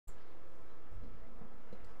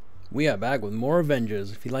We are back with more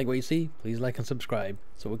Avengers. If you like what you see, please like and subscribe.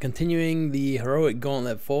 So we're continuing the Heroic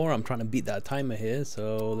Gauntlet 4. I'm trying to beat that timer here,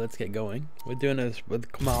 so let's get going. We're doing this with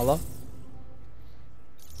Kamala,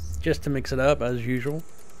 just to mix it up as usual.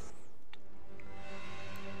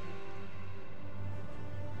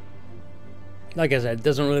 Like I said, it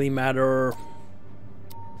doesn't really matter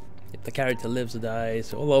if the character lives or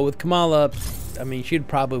dies. Although with Kamala, I mean, she'd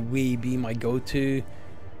probably be my go-to.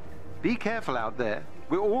 Be careful out there.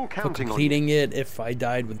 We're all counting for completing it if I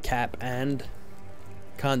died with Cap and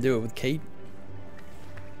can't do it with Kate.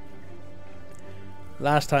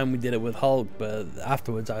 Last time we did it with Hulk, but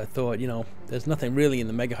afterwards I thought, you know, there's nothing really in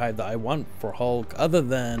the Mega Hive that I want for Hulk other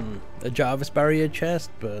than a Jarvis barrier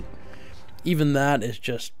chest, but even that is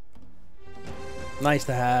just nice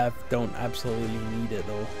to have. Don't absolutely need it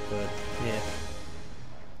though, but yeah.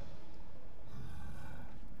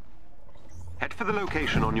 Head for the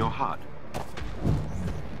location on your HUD.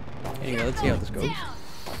 Anyway, let's see how this goes.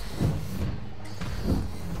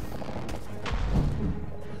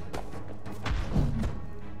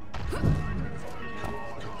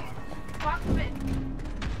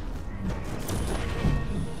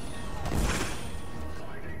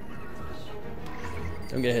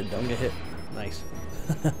 Don't get hit, don't get hit. Nice.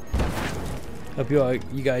 Hope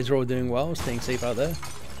you guys are all doing well, staying safe out there.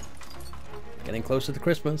 Getting closer to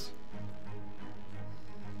Christmas.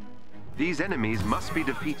 These enemies must be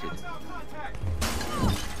defeated.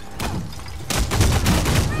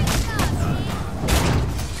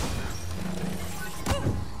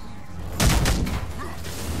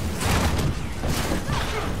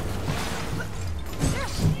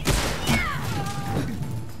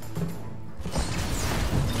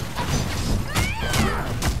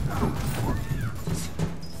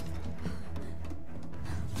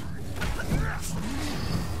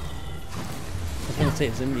 Say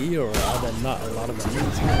it's in me, or are there not a lot of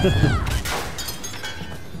enemies?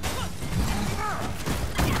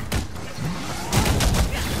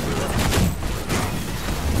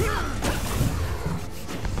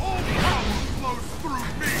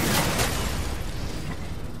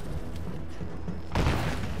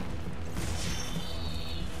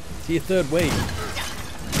 See a third wave.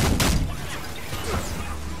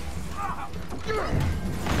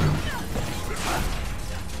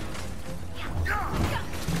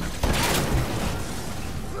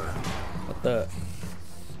 The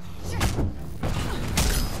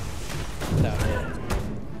down here.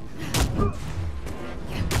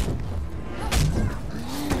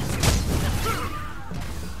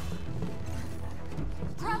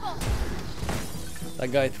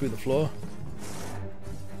 That guy through the floor.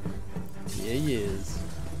 Yeah, he is.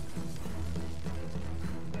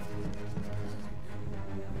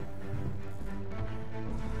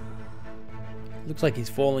 Looks like he's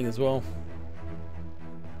falling as well.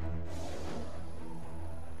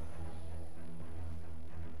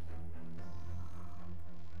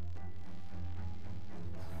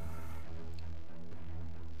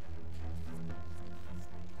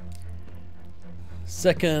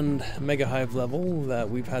 Second Mega Hive level that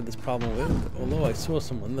we've had this problem with, although I saw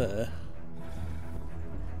someone there.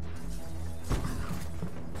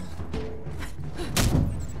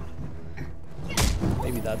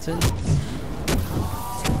 Maybe that's it.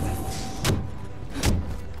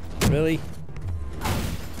 Really?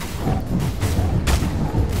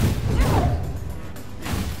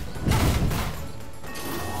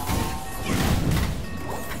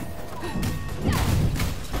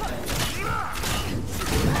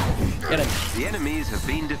 The enemies have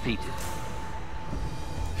been defeated.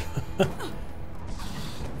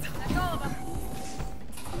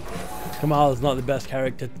 Kamala's not the best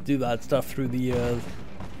character to do that stuff through the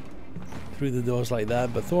doors like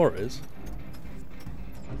that, but Thor is.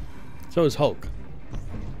 So is Hulk.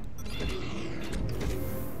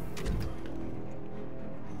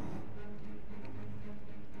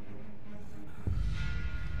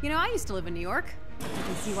 You know, I used to live in New York. I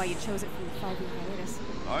can see why you chose it for your 5-year hiatus.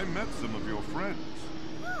 I met some of your friends.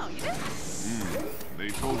 Oh, you did? They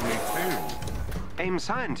told me tales. AIM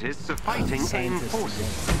scientists are fighting AIM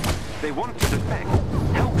forces. They want to defect.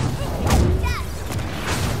 Help!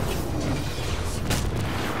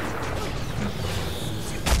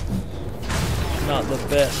 Not the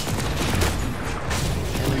best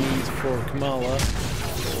enemies for Kamala.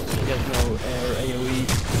 She has no air AoE.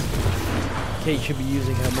 Kate should be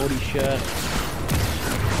using her Modi shot.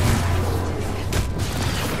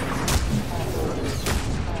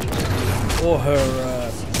 Or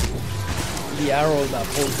her, the arrow that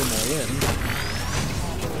pulls them all in.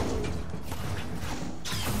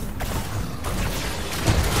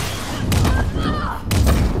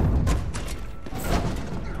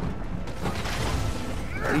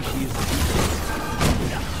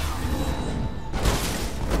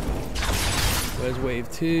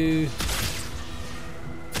 wave 2.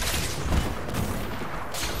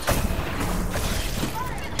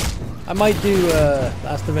 I might do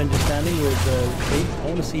Last Avenger Standing with Kate. I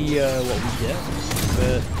want to see what we get,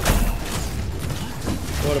 but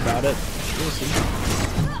thought about it. We'll see.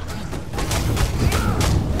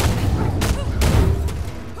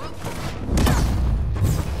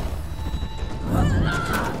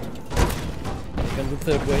 Here comes the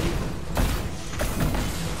third wave.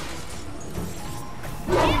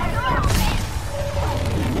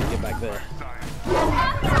 Get back there.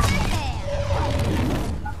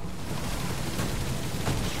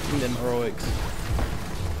 Them heroics.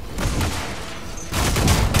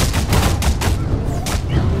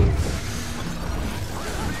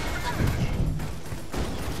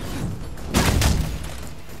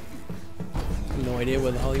 No idea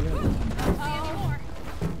where the hell he went.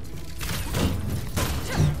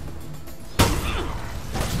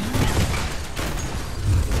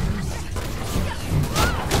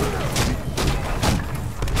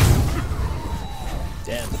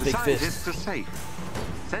 Damn, the big fist. Scientists are safe.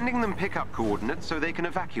 Sending them pickup coordinates so they can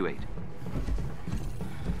evacuate.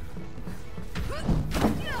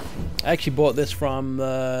 I actually bought this from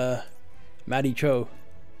Maddie Cho.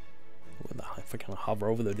 If I kind of hover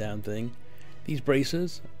over the damn thing. These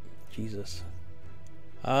braces, Jesus.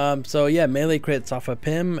 So yeah, melee crits off a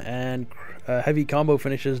PIM and heavy combo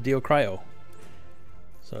finishes deal cryo.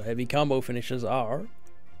 So heavy combo finishes are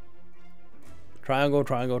triangle,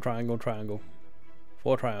 triangle, triangle, triangle.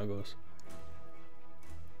 4 triangles.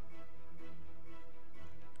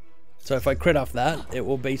 So if I crit off that, it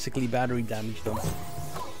will basically battery damage them.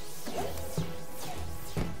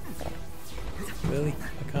 Really?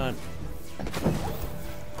 I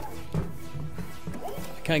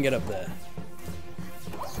can't get up there.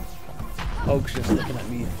 Hulk's just looking at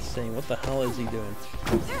me saying, what the hell is he doing?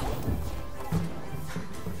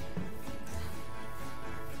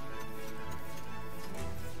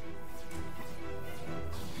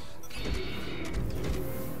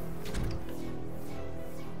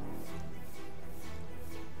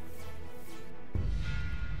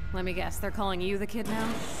 Let me guess, they're calling you the kid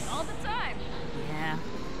now? All the time. Yeah.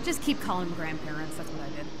 Just keep calling them grandparents, that's what I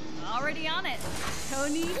did. Already on it.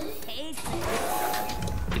 Tony hates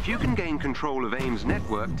it. If you can gain control of AIM's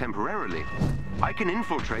network temporarily, I can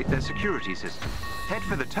infiltrate their security system. Head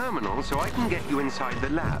for the terminal so I can get you inside the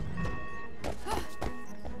lab.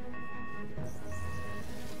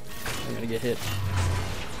 I'm gonna get hit.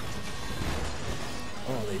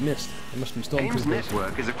 Oh, they missed. They must be AIM's stormtroopers.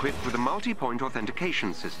 network is equipped with a multi-point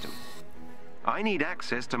authentication system. I need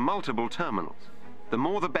access to multiple terminals. The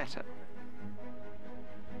more the better.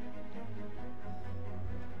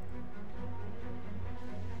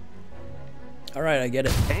 Alright, I get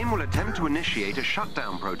it. AIM will attempt to initiate a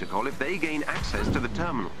shutdown protocol if they gain access to the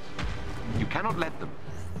terminals. You cannot let them.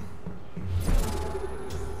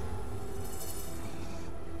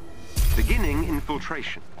 Beginning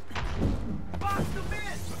infiltration.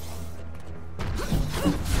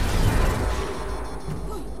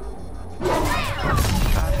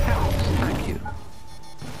 That helps, thank you.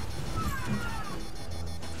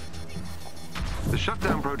 The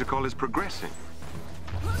shutdown protocol is progressing.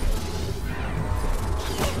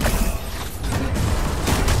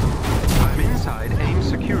 I'm inside AIM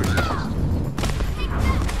security system.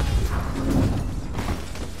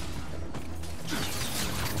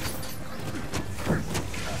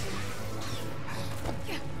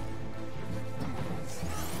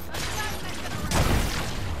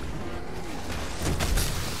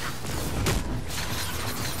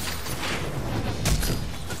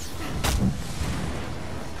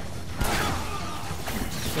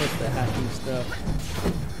 What's the hacking stuff?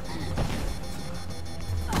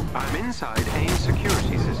 I'm inside AIM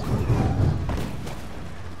security system.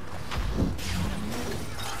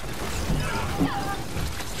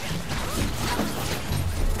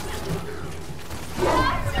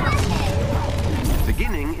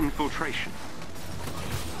 Beginning infiltration.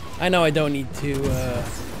 I know I don't need to,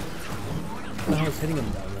 what the hell is hitting him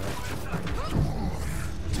down there?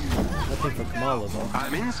 Nothing for Kamala though.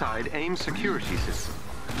 I'm inside AIM security system.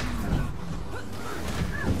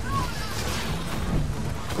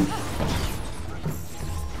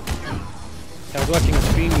 I was watching a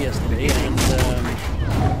stream yesterday and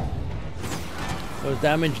there was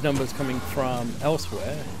damage numbers coming from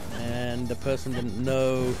elsewhere and the person didn't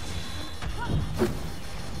know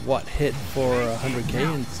what hit for 100k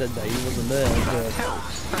and said that he wasn't there. But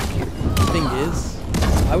the thing is,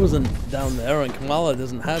 I wasn't down there and Kamala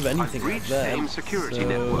doesn't have anything like that. AIM security so,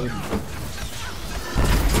 network.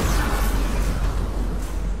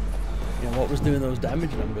 you know, what was doing those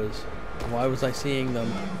damage numbers? Why was I seeing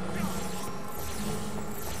them?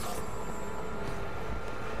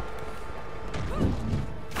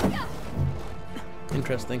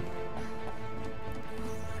 Interesting.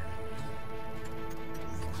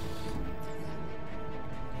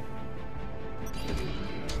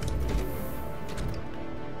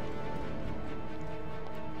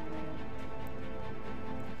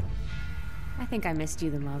 I think I missed you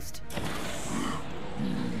the most.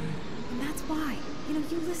 And that's why. You know,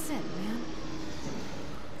 you listen, man.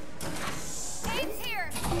 Abe's here!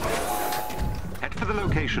 Head for the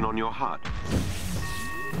location on your HUD.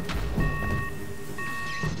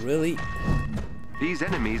 Really? These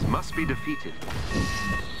enemies must be defeated.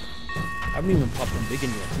 I haven't even popped them big in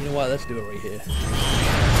yet. You know what? Let's do it right here.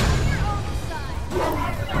 You're almost done.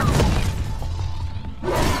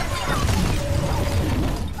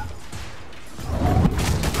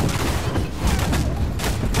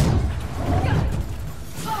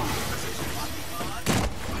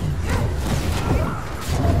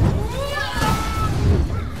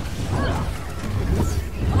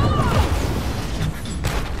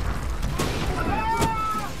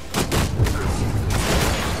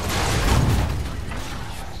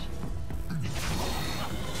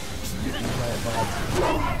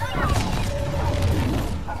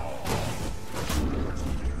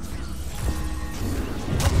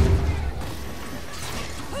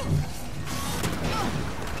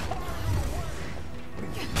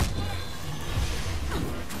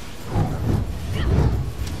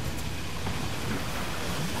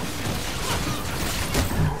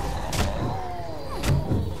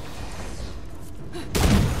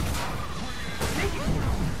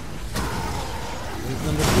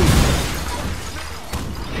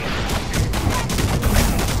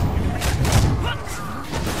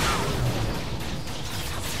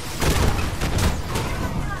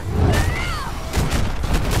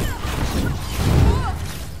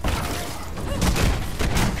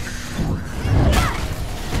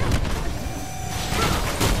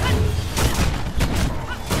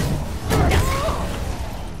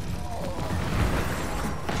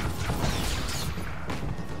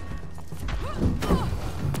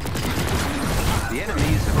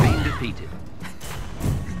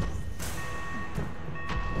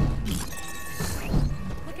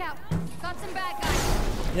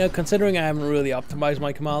 You know, considering I haven't really optimized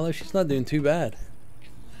my Kamala, she's not doing too bad.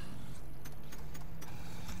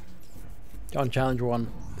 On challenge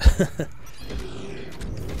 1.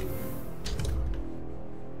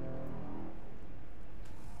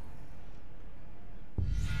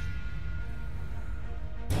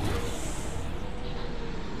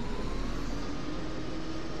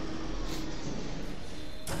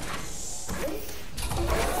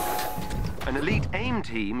 An elite AIM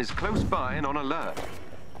team is close by and on alert.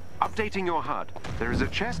 Updating your HUD. There is a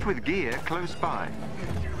chest with gear close by.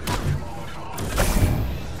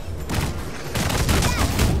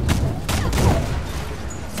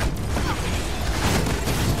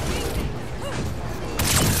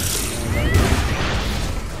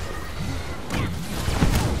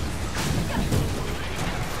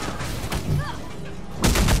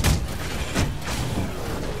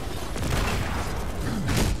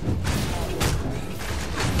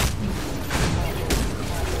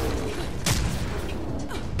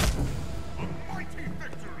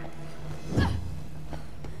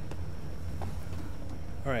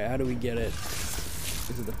 Alright, how do we get it?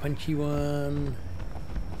 Is it the punchy one?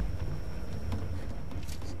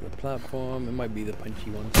 Is it the platform? It might be the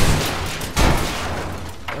punchy one.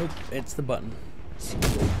 Oh, it's the button.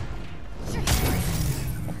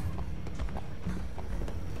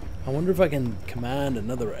 I wonder if I can command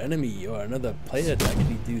another enemy or another player to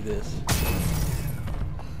actually do this.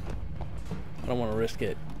 I don't want to risk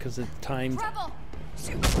it because it's timed. Trouble!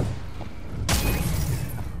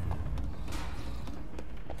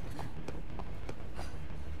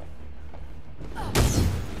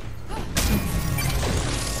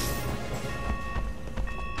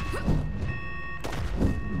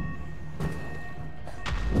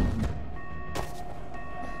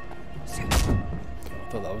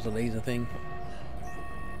 I thought that was a laser thing.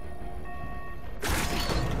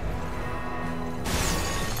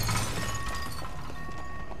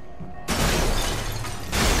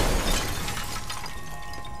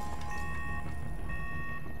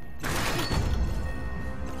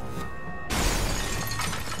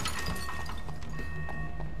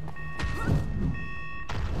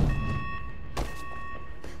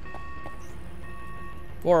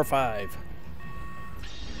 Four or five.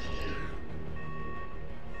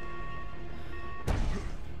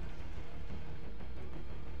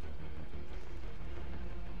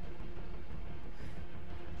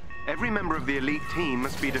 Every member of the elite team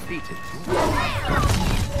must be defeated.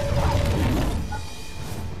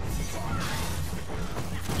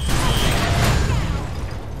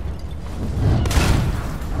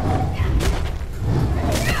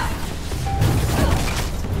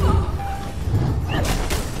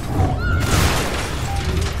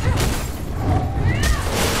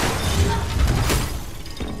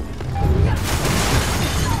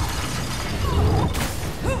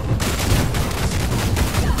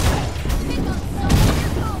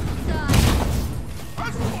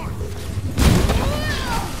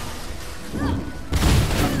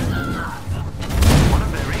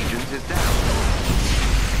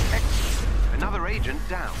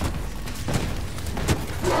 Down.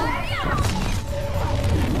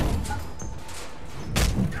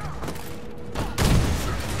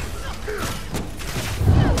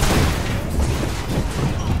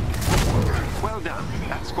 Well done.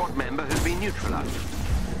 That squad member has been neutralized.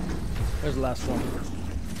 Where's the last one?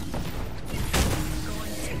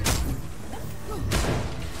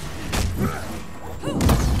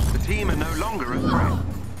 The team are no longer a threat.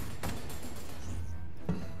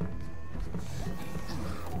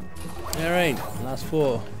 Alright, last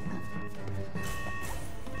 4.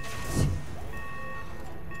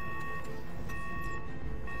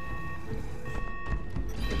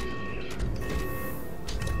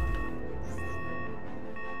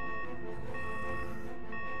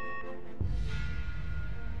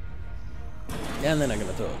 And then I'm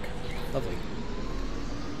gonna talk. Lovely.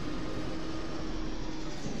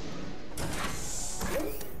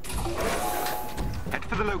 Head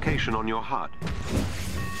for the location on your HUD.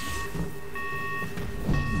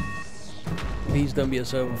 Please don't be a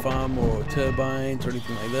server farm or turbines or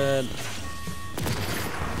anything like that.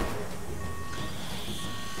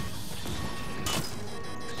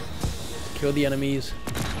 Kill the enemies.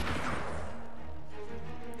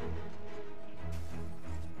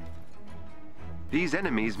 These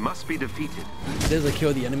enemies must be defeated. There's a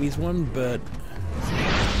kill the enemies one, but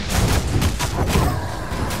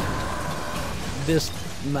this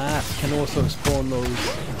map can also spawn those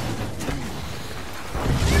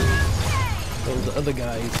other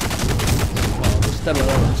guys. Well, the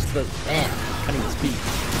stiletto, can't even speak.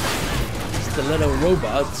 Stiletto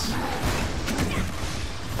robots.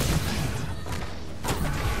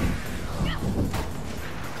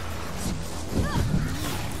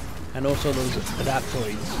 And also those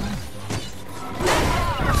adaptoids.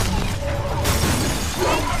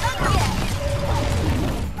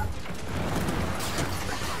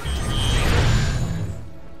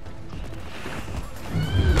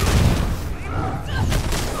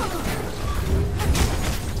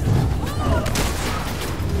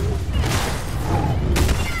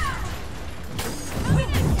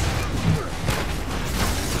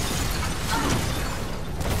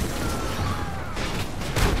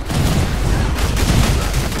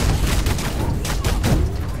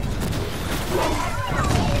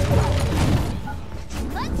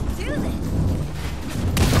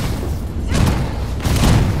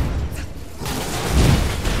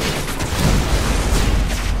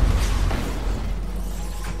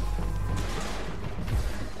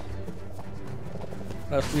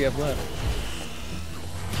 What else do we have left?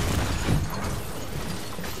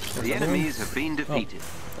 The enemies have been defeated.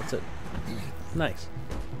 Oh, that's it. Nice.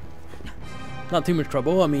 Not too much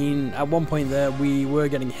trouble. I mean, at one point there, we were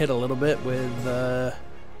getting hit a little bit with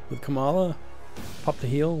Kamala. Pop the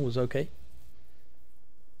heal was okay.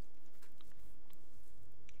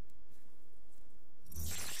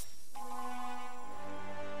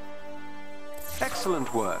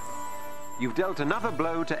 Excellent work. You've dealt another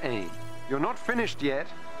blow to AIM. You're not finished yet.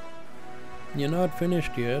 You're not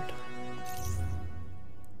finished yet.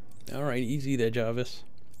 Alright, easy there, Jarvis.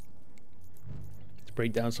 Let's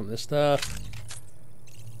break down some of this stuff.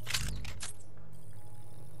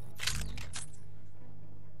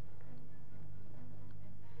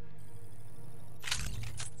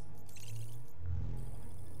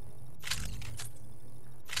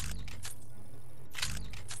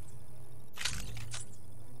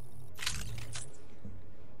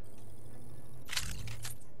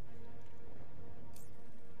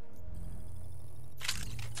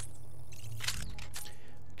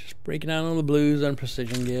 Breaking down all the blues and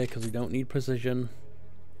precision gear because we don't need precision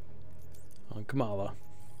on Kamala.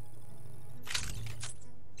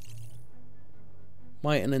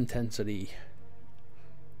 Might and intensity.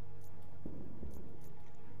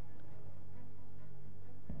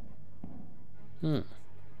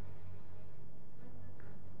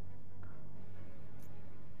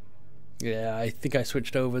 Yeah, I think I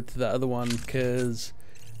switched over to the other one because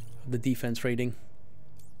of the defense rating.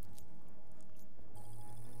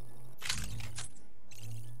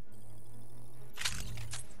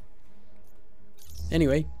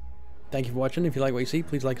 Anyway, thank you for watching. If you like what you see,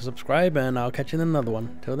 please like and subscribe, and I'll catch you in another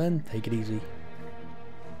one. Till then, take it easy.